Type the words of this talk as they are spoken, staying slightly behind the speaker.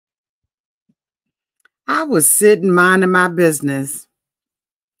I was sitting minding my business,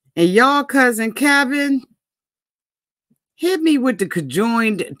 and y'all cousin Kevin hit me with the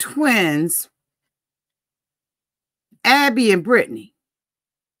conjoined twins, Abby and Brittany.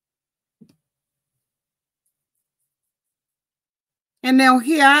 And now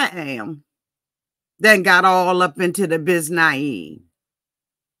here I am, then got all up into the biz naive.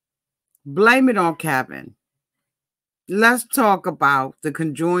 Blame it on Kevin. Let's talk about the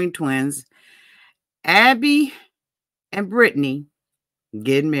conjoined twins, Abby and Brittany,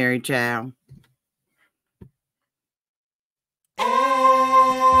 getting married, child.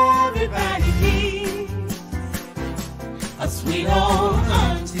 Everybody needs a sweet old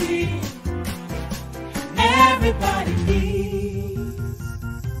auntie. Everybody needs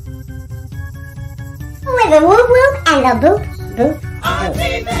with a whoop whoop and a boop boop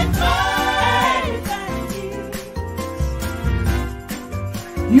auntie that cries.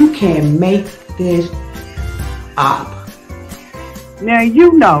 You can make this up. Now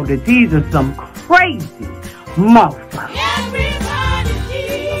you know that these are some crazy motherfuckers. Everybody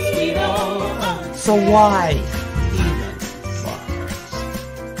needs a sweet old auntie. So why even bother?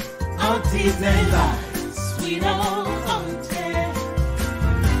 Aunties that cries, sweet old auntie.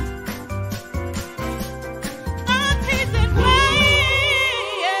 Aunties that cries.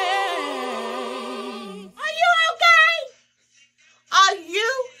 Are you okay? Are you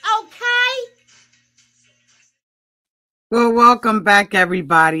okay? Well, welcome back,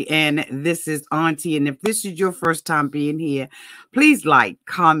 everybody. And this is Auntie. And if this is your first time being here, please like,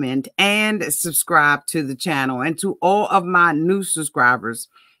 comment, and subscribe to the channel. And to all of my new subscribers,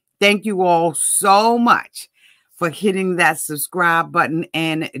 thank you all so much for hitting that subscribe button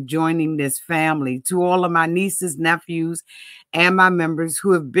and joining this family. To all of my nieces, nephews, and my members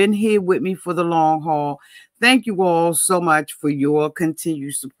who have been here with me for the long haul, thank you all so much for your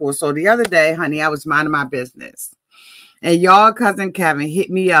continued support. So the other day, honey, I was minding my business, and y'all cousin Kevin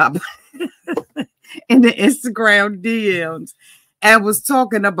hit me up in the Instagram DMs and was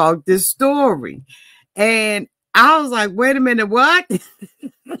talking about this story. And I was like, wait a minute, what?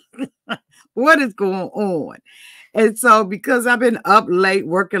 What is going on? And so because I've been up late,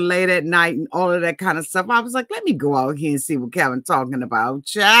 working late at night and all of that kind of stuff, I was like, let me go out here and see what Kevin's talking about.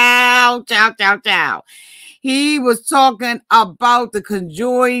 Ciao, ciao, ciao, ciao. He was talking about the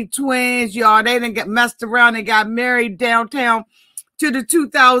conjoined twins, y'all. They didn't get messed around and got married downtown to the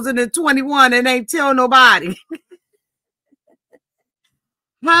 2021 and ain't tell nobody.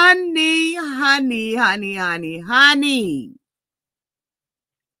 Honey, honey, honey, honey, honey.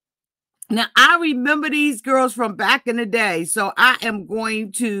 Now, I remember these girls from back in the day, so I am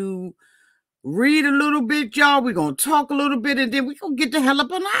going to read a little bit, y'all. We're going to talk a little bit, and then we're going to get the hell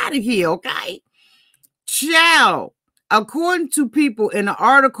up and out of here, okay? Child, according to people in an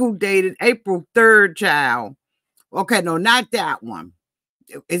article dated April 3rd, child. Okay, no, not that one.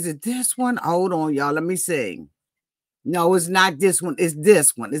 Is it this one? Hold on, y'all. Let me see. No, it's not this one. It's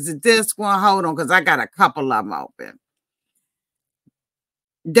this one. Is it this one? Hold on, because I got a couple of them open.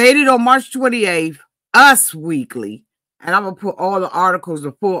 Dated on March 28th, Us Weekly. And I'm going to put all the articles,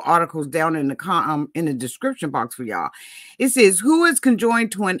 the full articles down in the description box for y'all. It says, who is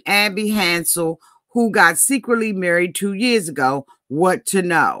conjoined twin Abby Hensels, who got secretly married 2 years ago? What to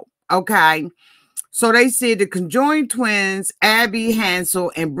know? Okay. So they said the conjoined twins, Abby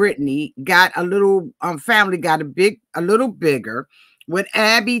Hensels and Brittany, got a little, family got a little bigger, with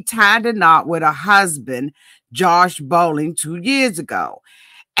Abby tied a knot with her husband, Josh Bowling, 2 years ago.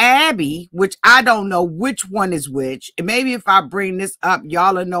 Abby, which I don't know which one is which, and maybe if I bring this up,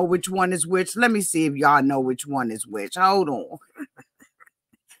 y'all will know which one is which. Let me see if y'all know which one is which. Hold on.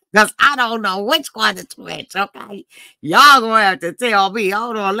 Because I don't know which one is which, okay? Y'all gonna have to tell me.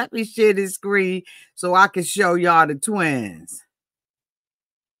 Hold on, let me share this screen so I can show y'all the twins.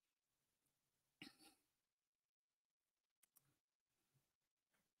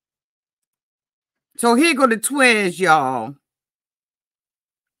 So here go the twins, y'all.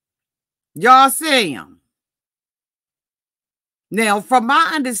 Y'all see them. Now, from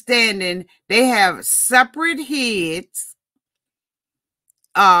my understanding, they have separate heads.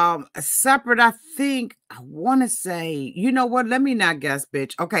 Separate, I think, I want to say, you know what? Let me not guess,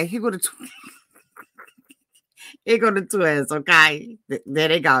 bitch. Okay, here go the twins. Here go the twins, okay? There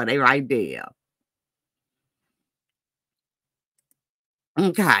they go. They right there.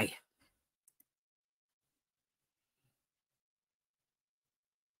 Okay.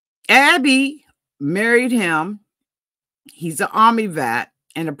 Abby married him. He's an Army vet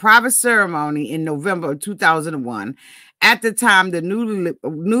in a private ceremony in November of 2001 At the time, the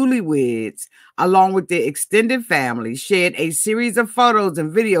newlyweds, along with their extended family, shared a series of photos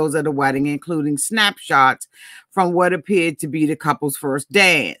and videos of the wedding, including snapshots from what appeared to be the couple's first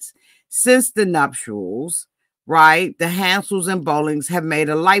dance. Since the nuptials, right, the Hensels and Bowlings have made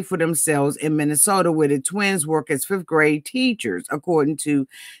a life for themselves in Minnesota, where the twins work as fifth grade teachers, according to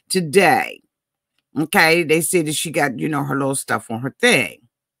Today. Okay, they said that she got, her little stuff on her thing.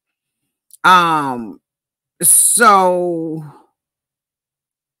 So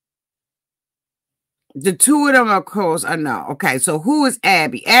the two of them, of course, I know. Okay, so who is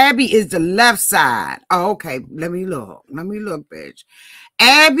Abby? Abby is the left side. Oh, okay. Let me look, bitch.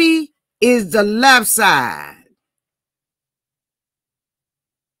 Abby is the left side.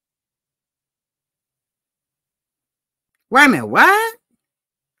 Wait a minute, what?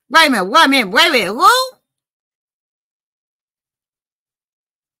 Wait a minute, who?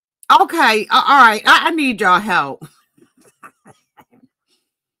 Okay, all right. I need y'all help.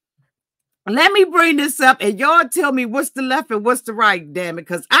 Let me bring this up and y'all tell me what's the left and what's the right, damn it,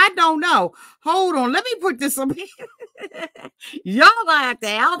 because I don't know. Hold on, let me put this up here. Y'all gonna have to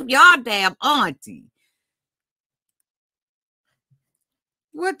help y'all damn auntie.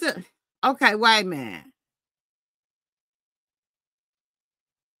 What the? Okay, wait a minute.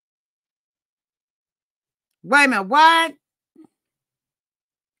 Wait a minute, what?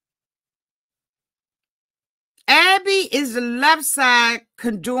 Abby is the left side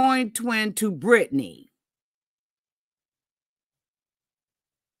conjoined twin to Brittany.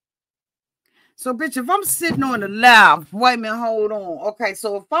 So, bitch, if I'm sitting on the left, wait a minute, hold on. Okay,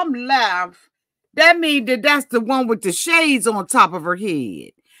 so if I'm left, that means that that's the one with the shades on top of her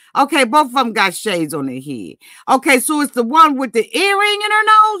head. Okay, both of them got shades on their head. Okay, so it's the one with the earring in her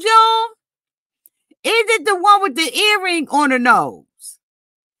nose, y'all? Is it the one with the earring on the nose?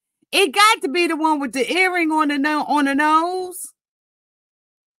 It got to be the one with the earring on the nose.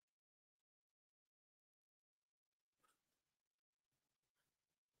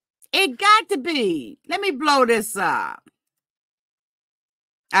 It got to be. Let me blow this up.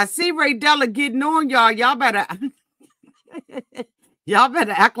 I see Ray Della getting on y'all. Y'all better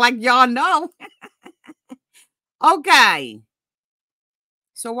act like y'all know. Okay.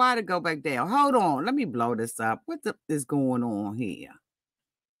 So why to go back down? Hold on. Let me blow this up. What is going on here?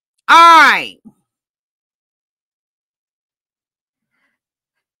 All right.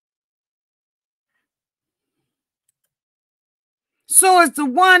 So it's the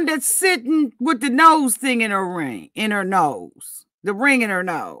one that's sitting with the nose thing in her nose. The ring in her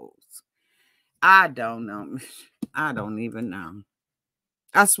nose. I don't know. I don't even know.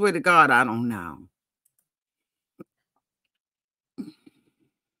 I swear to God, I don't know.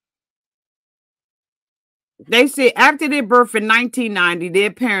 They say after their birth in 1990, their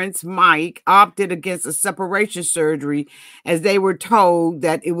parents, Mike, opted against a separation surgery as they were told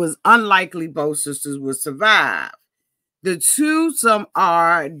that it was unlikely both sisters would survive. The twosome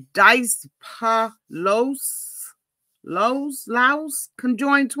are Laos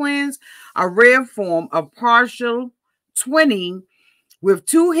conjoined twins, a rare form of partial twinning with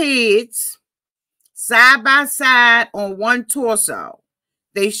two heads side by side on one torso.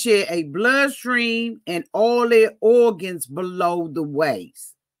 They share a bloodstream and all their organs below the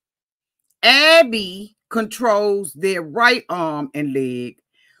waist. Abby controls their right arm and leg,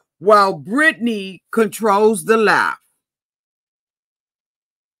 while Brittany controls the left.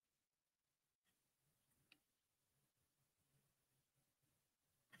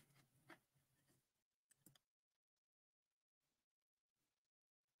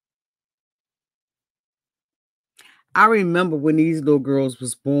 I remember when these little girls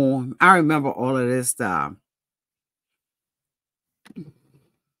was born. I remember all of this stuff.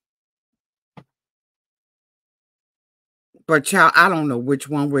 But child, I don't know which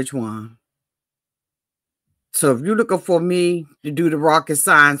one. So if you're looking for me to do the rocket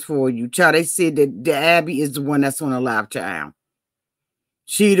science for you, child, they said that the Abby is the one that's on the live, child.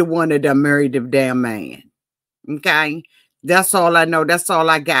 She the one that done married the damn man. Okay? That's all I know. That's all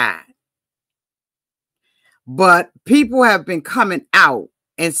I got. But people have been coming out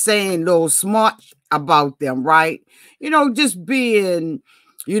and saying little smart about them, right? Just being,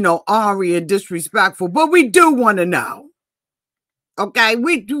 ornery and disrespectful. But we do want to know. Okay?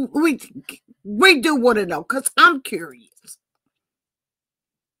 We do want to know because I'm curious.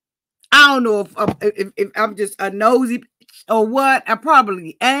 I don't know if I'm just a nosy or what. I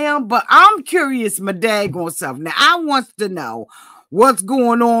probably am, but I'm curious my daggone self. Now, I want to know what's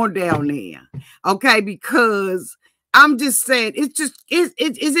going on down there. Okay, because I'm just saying, is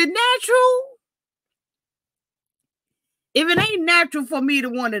it natural? If it ain't natural for me to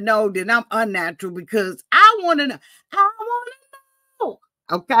want to know, then I'm unnatural because I I want to know. I want to know.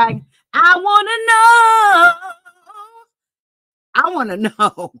 Okay. I want to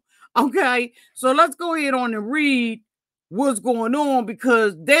know. Okay. So let's go ahead on and read what's going on,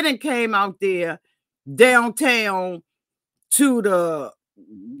 because they done came out there downtown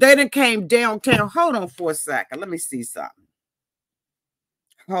they done came downtown. Hold on for a second. Let me see something.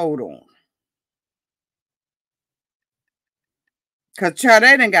 Hold on. Because, child,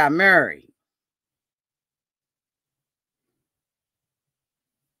 they done got married.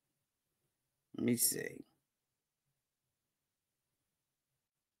 Let me see.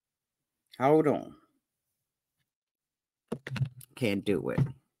 Hold on. Can't do it.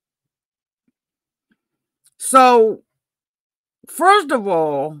 So, first of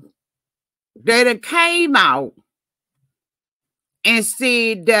all, they done came out and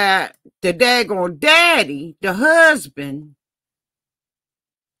said that the daggone daddy, the husband,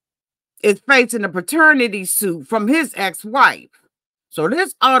 is facing a paternity suit from his ex-wife. So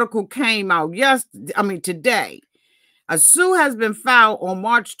this article came out today. A suit has been filed on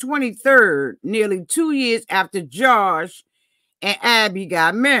March 23rd, nearly 2 years after Josh and Abby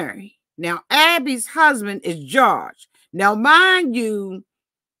got married. Now, Abby's husband is Josh. Now, mind you,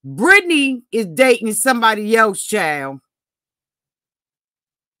 Brittany is dating somebody else, child.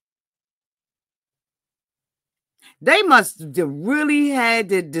 They must have really had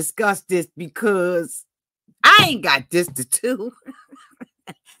to discuss this, because I ain't got this to do.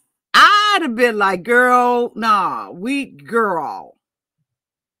 I'd have been like, girl, nah, girl.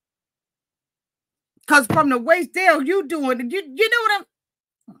 Because from the waist down, you doing it. You know what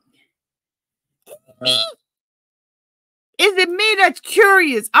is it me that's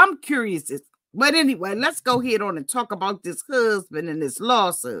curious? I'm curious. But anyway, let's go ahead on and talk about this husband and this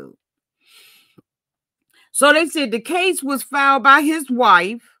lawsuit. So they said the case was filed by his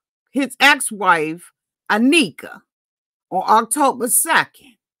ex-wife, Anika, on October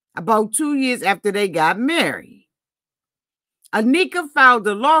 2nd, about 2 years after they got married. Anika filed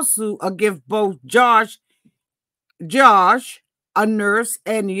a lawsuit against both Josh, a nurse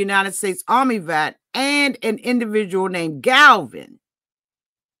and a United States Army vet, and an individual named Galvin.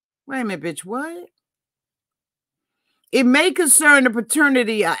 Wait a minute, bitch, what? It may concern the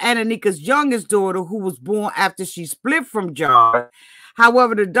paternity of Anika's youngest daughter, who was born after she split from Josh.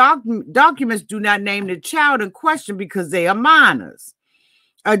 However, the documents do not name the child in question because they are minors.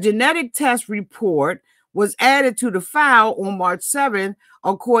 A genetic test report was added to the file on March 7th,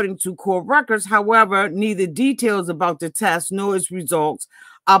 according to court records. However, neither details about the test nor its results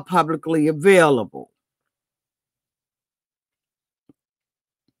are publicly available.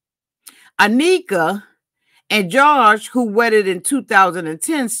 Anika and Josh, who wedded in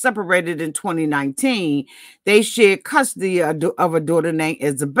 2010, separated in 2019. They shared custody of a daughter named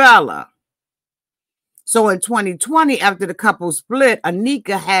Isabella. So in 2020, after the couple split,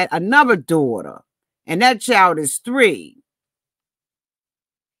 Anika had another daughter, and that child is 3.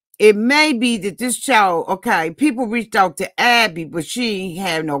 It may be that this child, okay, people reached out to Abby, but she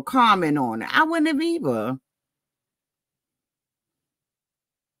had no comment on it. I wouldn't have either.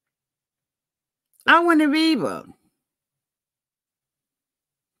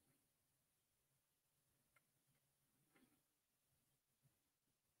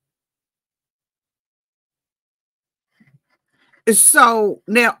 So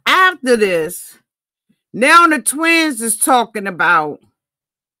now after this, now the twins is talking about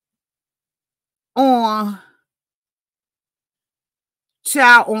on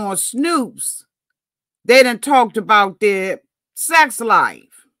Snoops. They done talked about their sex life.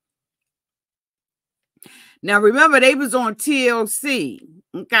 Now remember, they was on TLC.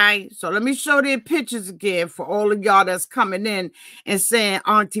 Okay, so let me show their pictures again for all of y'all that's coming in and saying,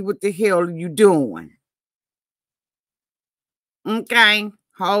 Auntie, what the hell are you doing? Okay,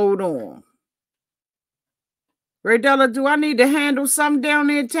 hold on. Radella, do I need to handle something down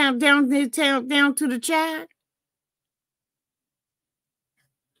there, down to the chat?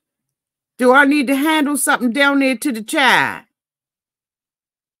 Do I need to handle something down there to the chat?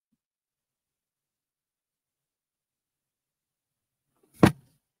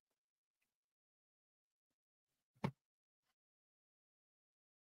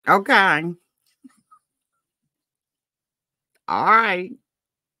 Okay. All right.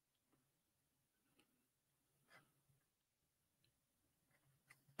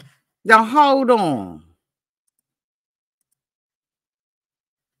 Now hold on.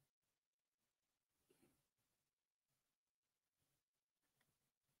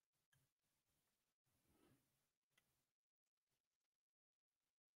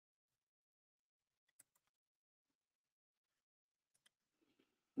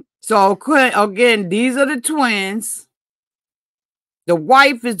 So again, these are the twins. The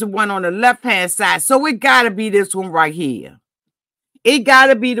wife is the one on the left-hand side. So it got to be this one right here. It got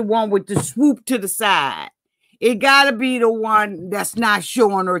to be the one with the swoop to the side. It got to be the one that's not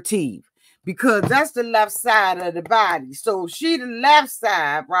showing her teeth, because that's the left side of the body. So she the left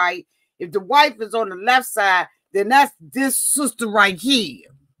side, right? If the wife is on the left side, then that's this sister right here.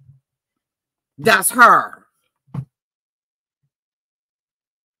 That's her.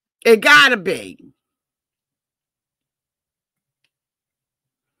 It got to be.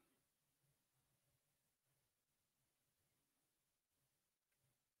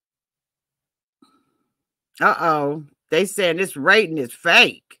 Uh-oh. They saying this rating is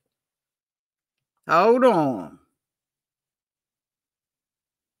fake. Hold on.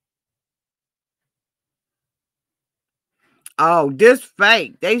 Oh, this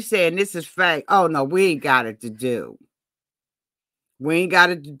fake. They saying this is fake. Oh, no, we ain't got it to do. We ain't got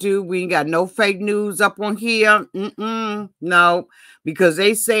it to do. We ain't got no fake news up on here. No, because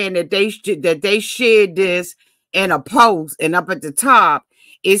they saying that they shared this in a post, and up at the top,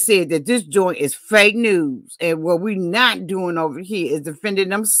 it said that this joint is fake news. And what we not doing over here is defending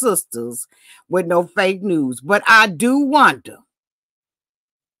them sisters with no fake news. But I do wonder,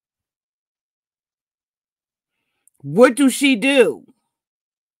 what do she do?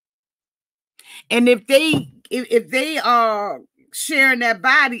 And if they are sharing that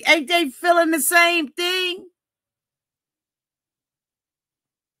body, ain't they feeling the same thing?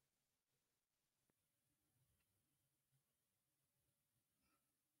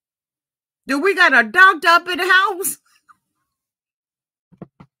 Do we got a doctor up in the house?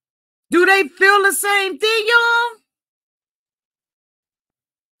 Do they feel the same thing, y'all?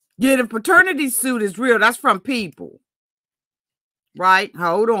 Yeah, the paternity suit is real. That's from people. Right?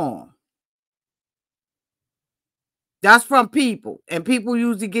 Hold on. That's from people. And people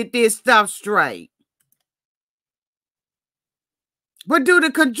usually get their stuff straight. But do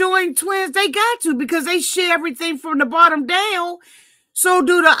the conjoined twins, they got to, because they share everything from the bottom down. So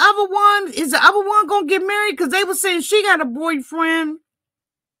do the other one, is the other one going to get married? Because they were saying she got a boyfriend.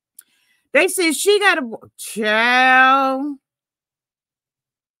 They said she got a child.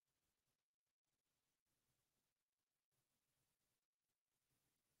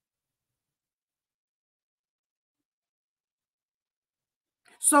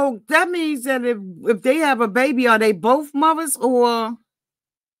 So that means that if they have a baby, are they both mothers? Or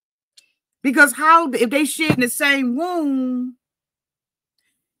because how, if they share in the same womb?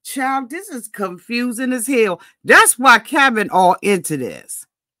 Child, this is confusing as hell. That's why Kevin all into this.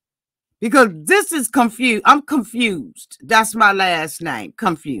 Because this is confused. I'm confused. That's my last name.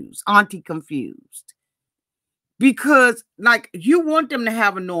 Confused. Auntie confused. Because, like, you want them to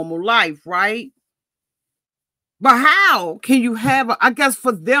have a normal life, right? But how can you have I guess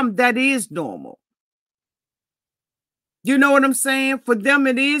for them, that is normal. You know what I'm saying? For them,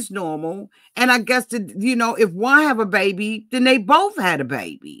 it is normal. And I guess, if one have a baby, then they both had a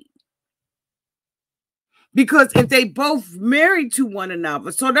baby. Because if they both married to one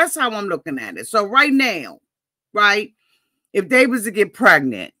another, so that's how I'm looking at it. So right now, right, if they was to get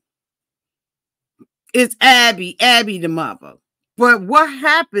pregnant, it's Abby the mother. But what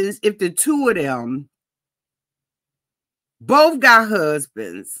happens if the two of them both got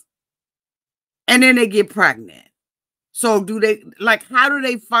husbands and then they get pregnant? So do they, like, how do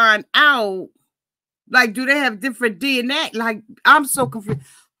they find out? Like, do they have different DNA? Like, I'm so confused.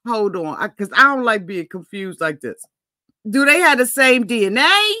 Hold on, because I don't like being confused like this. Do they have the same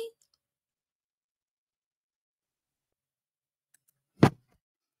DNA?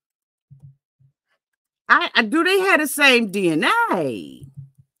 Do they have the same DNA?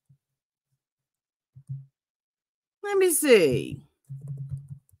 Let me see.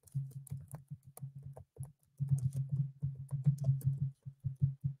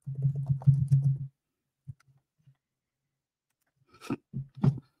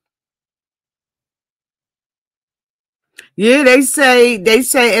 Yeah, they say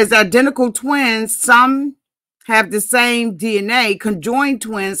as identical twins, some have the same DNA. Conjoined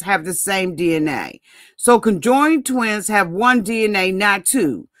twins have the same DNA. So conjoined twins have one DNA, not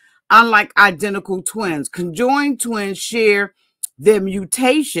two. Unlike identical twins, conjoined twins share their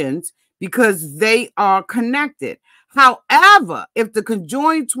mutations because they are connected. However, if the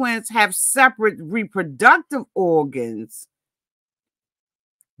conjoined twins have separate reproductive organs,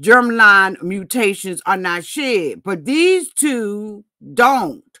 germline mutations are not shared. But these two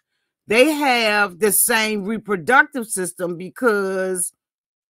don't. They have the same reproductive system because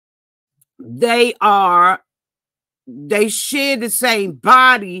they share the same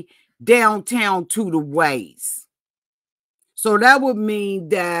body downtown to the waist. So that would mean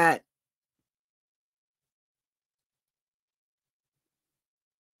that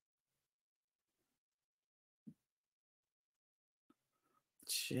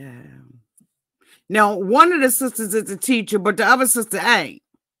now one of the sisters is a teacher, but the other sister ain't.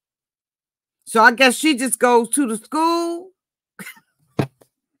 So I guess she just goes to the school.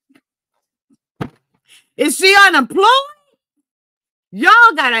 Is she unemployed? Y'all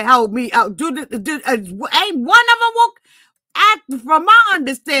gotta help me out. Ain't one of them work? From my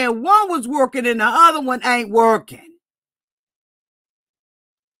understanding, one was working and the other one ain't working.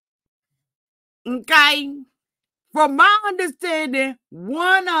 Okay? From my understanding,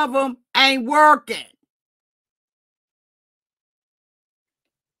 one of them ain't working.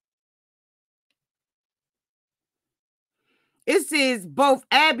 It says both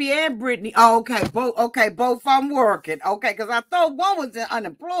Abby and Brittany. Oh, okay, both of them working. Okay, because I thought one was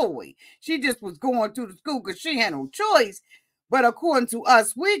unemployed. She just was going to the school because she had no choice. But according to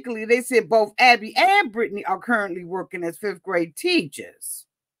Us Weekly, they said both Abby and Brittany are currently working as 5th grade teachers.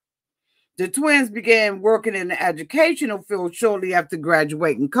 The twins began working in the educational field shortly after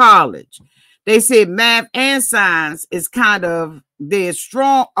graduating college. They said math and science is kind of their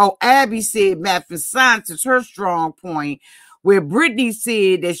strong. Oh, Abby said math and science is her strong point, where Brittany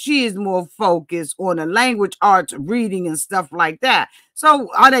said that she is more focused on the language arts, reading and stuff like that. So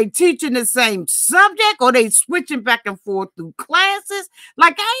are they teaching the same subject or they switching back and forth through classes?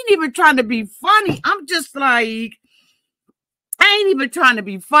 Like, I ain't even trying to be funny. I'm just like, I ain't even trying to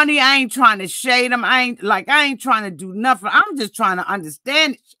be funny. I ain't trying to shade them. I ain't trying to do nothing. I'm just trying to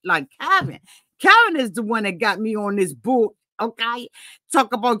understand it. Like Kevin. Kevin is the one that got me on this book. Okay.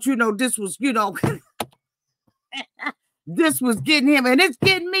 Talk about, this was, this was getting him, and it's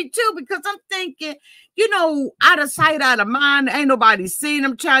getting me too, because I'm thinking, out of sight, out of mind. Ain't nobody seen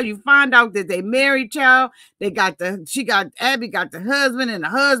them, child. You find out that they married, child. Abby got the husband, and the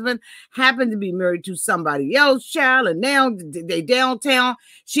husband happened to be married to somebody else, child. And now they downtown.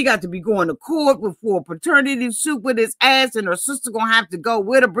 She got to be going to court for a paternity suit with his ass, and her sister gonna have to go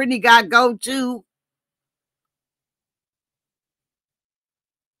with her. Brittany got to go too.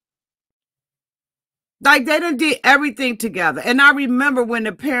 Like, they done did everything together. And I remember when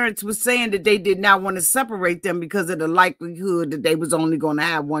the parents were saying that they did not want to separate them because of the likelihood that they was only going to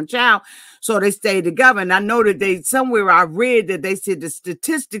have one child. So they stayed together. And I know that somewhere I read that they said the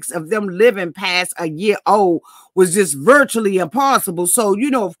statistics of them living past a year old was just virtually impossible. So,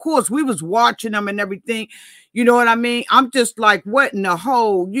 of course, we was watching them and everything. You know what I mean? I'm just like, what in the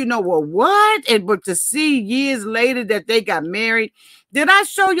whole, what? But to see years later that they got married. Did I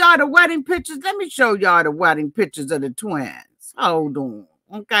show y'all the wedding pictures? Let me show y'all the wedding pictures of the twins. Hold on.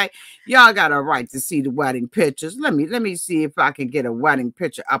 Okay. Y'all got a right to see the wedding pictures. Let me see if I can get a wedding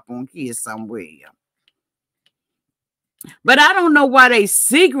picture up on here somewhere. But I don't know why they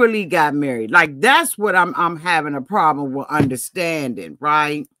secretly got married. Like, that's what I'm having a problem with understanding,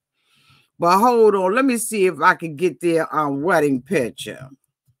 right? But hold on. Let me see if I can get their wedding picture.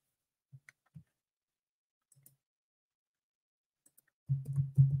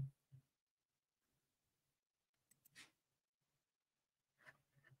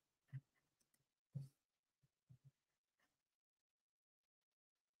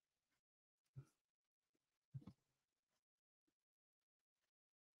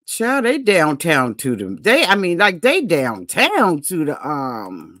 Child, they downtown to them. They downtown to the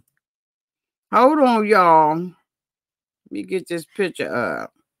hold on, y'all. Let me get this picture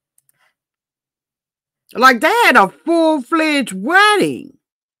up. Like, they had a full-fledged wedding.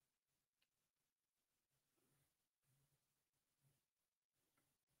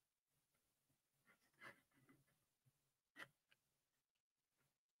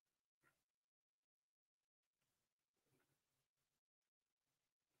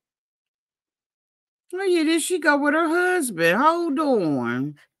 Oh, yeah, there she go with her husband. Hold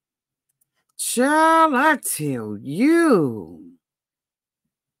on. Child, I tell you.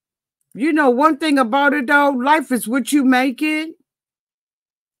 One thing about it, though, life is what you make it.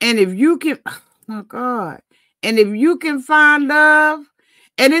 And if you can, oh my God. And if you can find love,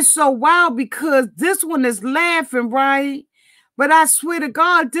 and it's so wild because this one is laughing, right? But I swear to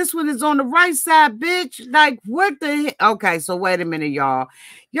God, this one is on the right side, bitch. Like, what the heck? Okay, so wait a minute, y'all.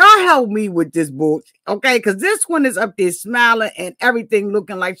 Y'all help me with this book, okay? Because this one is up there smiling and everything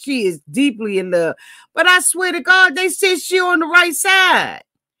looking like she is deeply in love. But I swear to God, they said she on the right side.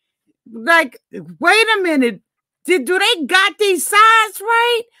 Like, wait a minute. Do they got these sides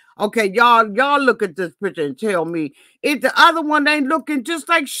right? Okay, y'all look at this picture and tell me if the other one ain't looking just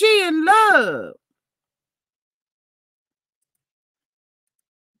like she in love.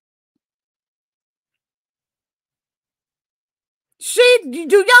 Do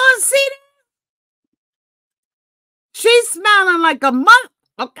y'all see that? She's smiling like a month.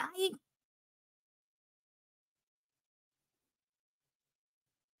 Okay.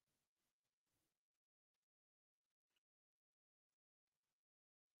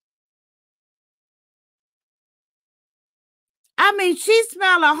 I mean, she's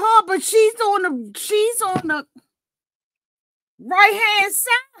smiling hard, but she's on the right hand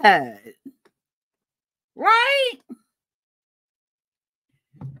side. Right?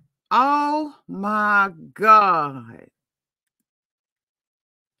 Oh my God.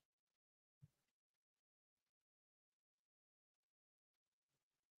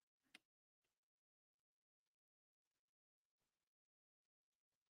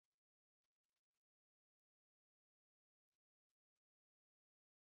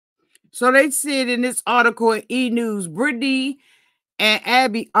 So they said in this article in E! News, Brittany and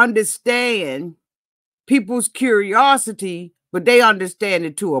Abby understand people's curiosity, but they understand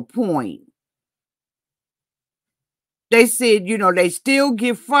it to a point. They said, they still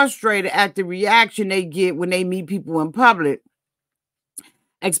get frustrated at the reaction they get when they meet people in public,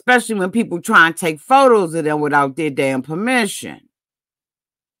 especially when people try and take photos of them without their damn permission.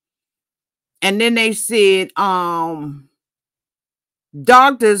 And then they said,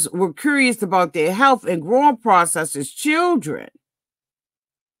 doctors were curious about their health and growing process as children.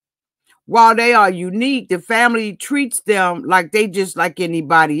 While they are unique, the family treats them like they just like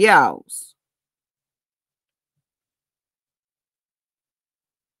anybody else.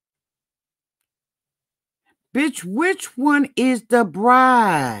 Bitch, which one is the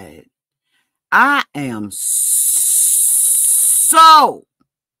bride? I am so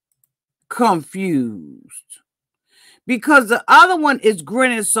confused. Because the other one is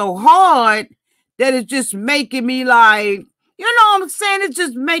grinning so hard that it's just making me like, you know what I'm saying? It's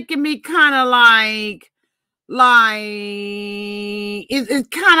just making me kind of like it's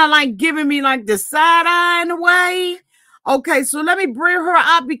kind of like giving me like the side eye in a way. Okay, so let me bring her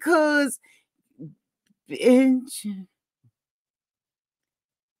up because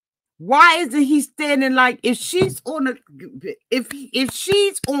why isn't he standing like if she's on a if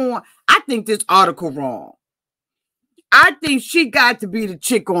she's on? I think this article wrong. I think she got to be the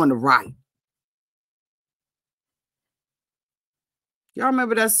chick on the right. Y'all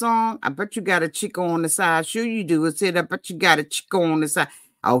remember that song? I bet you got a chick on the side. Sure you do. It said, I bet you got a chick on the side.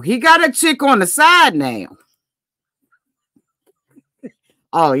 Oh, he got a chick on the side now.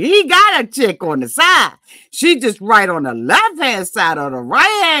 Oh, he got a chick on the side. She just right on the left-hand side or the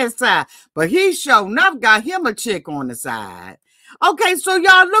right-hand side. But he sure enough got him a chick on the side. Okay, so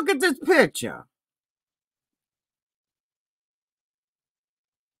y'all look at this picture.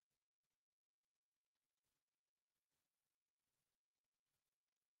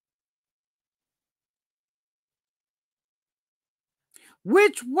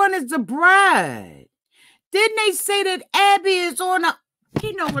 Which one is the bride? Didn't they say that Abby is on a...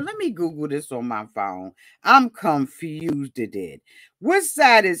 You know what? Let me Google this on my phone. I'm confused at it. Which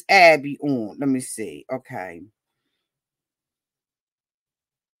side is Abby on? Let me see. Okay.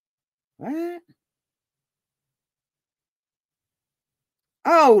 What?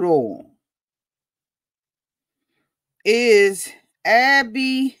 Hold on. Is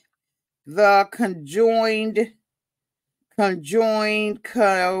Abby the conjoined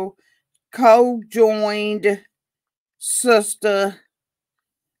sister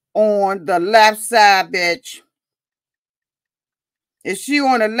on the left side, bitch? Is she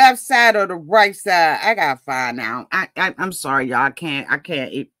on the left side or the right side? I gotta find out. I'm sorry, y'all. I can't.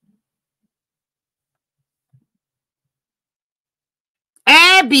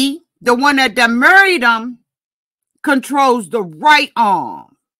 Abby, the one that married him, controls the right arm.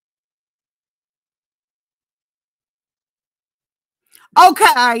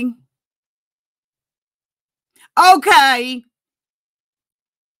 Okay.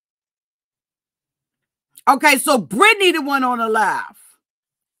 Okay, so Brittany the one on the left.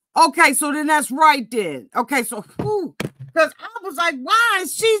 Okay, so then that's right then. Okay, so because I was like, why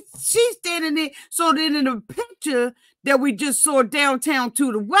is she standing there? So then in the picture that we just saw downtown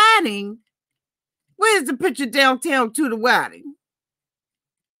to the wedding, where's the picture downtown to the wedding?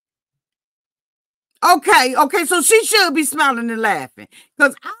 Okay, so she should be smiling and laughing.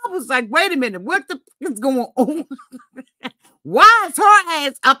 Because I was like, wait a minute, what the is going on? Why is her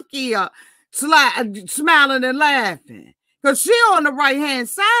ass up here smiling and laughing? Because she on the right-hand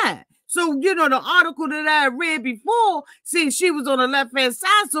side. So, the article that I read before said she was on the left-hand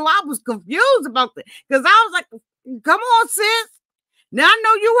side. So I was confused about that. Because I was like, come on, sis. Now I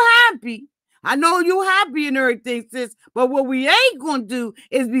know you happy. I know you happy and everything, sis. But what we ain't going to do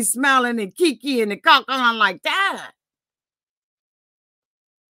is be smiling and kiki and cock on like that.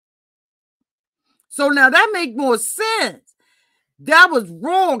 So now that make more sense. That was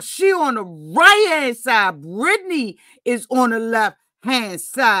wrong. She on the right-hand side. Brittany is on the left-hand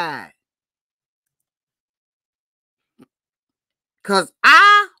side. Because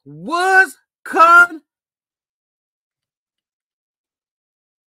I was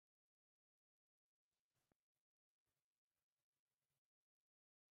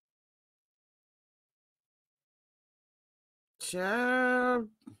Child.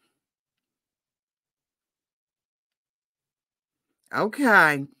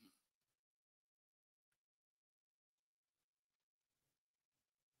 Okay.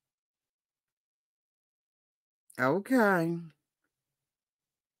 Okay.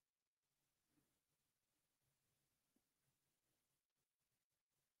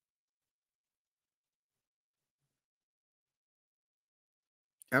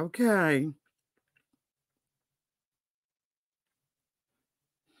 Okay.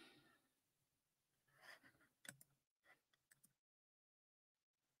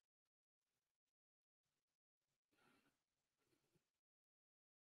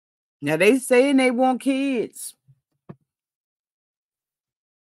 Now they saying they want kids.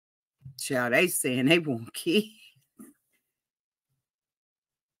 Child, they saying they want kids.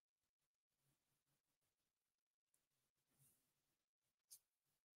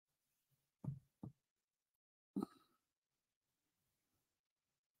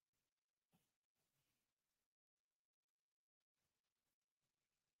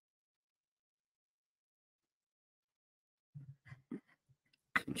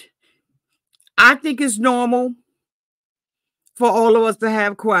 I think it's normal for all of us to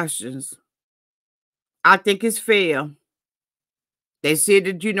have questions. I think it's fair. They said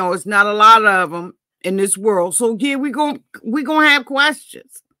that, it's not a lot of them in this world. So yeah, we gonna have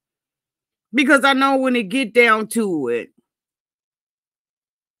questions. Because I know when it get down to it,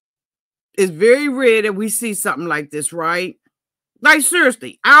 it's very rare that we see something like this, right? Like,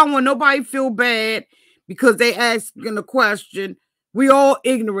 seriously, I don't want nobody feel bad because they asking a question. We all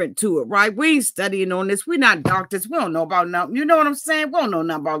ignorant to it, right? We ain't studying on this. We're not doctors. We don't know about nothing. You know what I'm saying? We don't know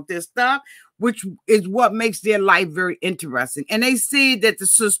nothing about this stuff, which is what makes their life very interesting. And they see that the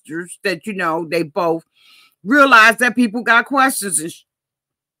sisters that, they both realize that people got questions. And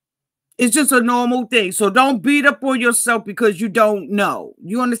it's just a normal thing. So don't beat up on yourself because you don't know.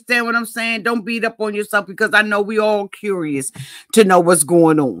 You understand what I'm saying? Don't beat up on yourself because I know we all curious to know what's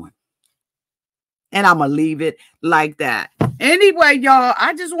going on. And I'm going to leave it like that. Anyway, y'all,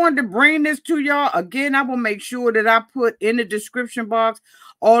 I just wanted to bring this to y'all. Again, I will make sure that I put in the description box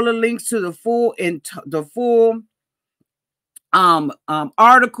all the links to the full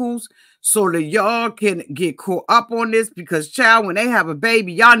articles so that y'all can get caught up on this because, child, when they have a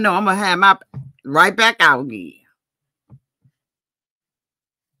baby, y'all know I'm going to have my right back out again.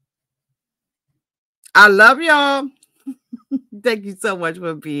 I love y'all. Thank you so much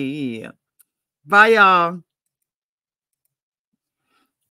for being here. Bye, y'all.